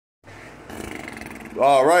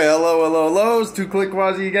Alright, hello, it's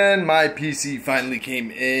 2Clickwazi again. My PC finally came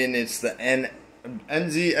in. It's the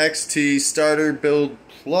NZXT Starter Build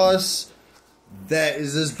Plus. That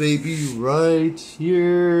is this baby right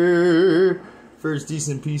here. First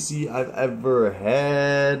decent PC I've ever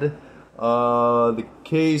had. The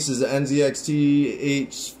case is the NZXT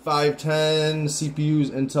H510. CPU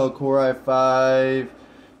is Intel Core i5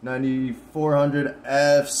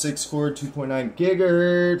 9400F, 6-core, 2.9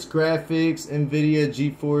 gigahertz. Graphics, NVIDIA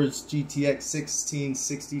GeForce GTX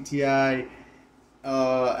 1660 Ti,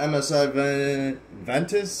 MSI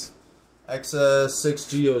Ventus, XS6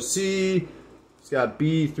 GOC. It's got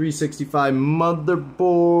B365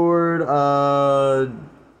 motherboard.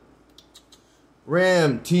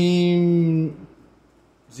 RAM, Team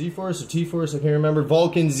Z-Force or T-Force, I can't remember.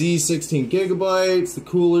 Vulcan Z, 16 gigabytes. The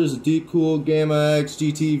cooler is a Deep Cool Gamma X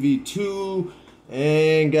GT V2,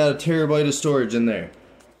 and got a terabyte of storage in there.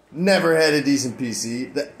 Never had a decent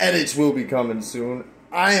PC. The edits will be coming soon.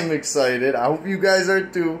 I am excited. I hope you guys are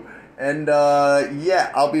too. And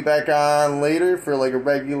yeah, I'll be back on later for like a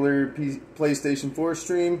regular PlayStation 4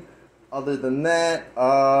 stream. Other than that,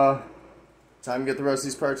 time to get the rest of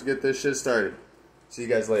these parts to get this shit started. See you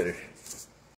guys later.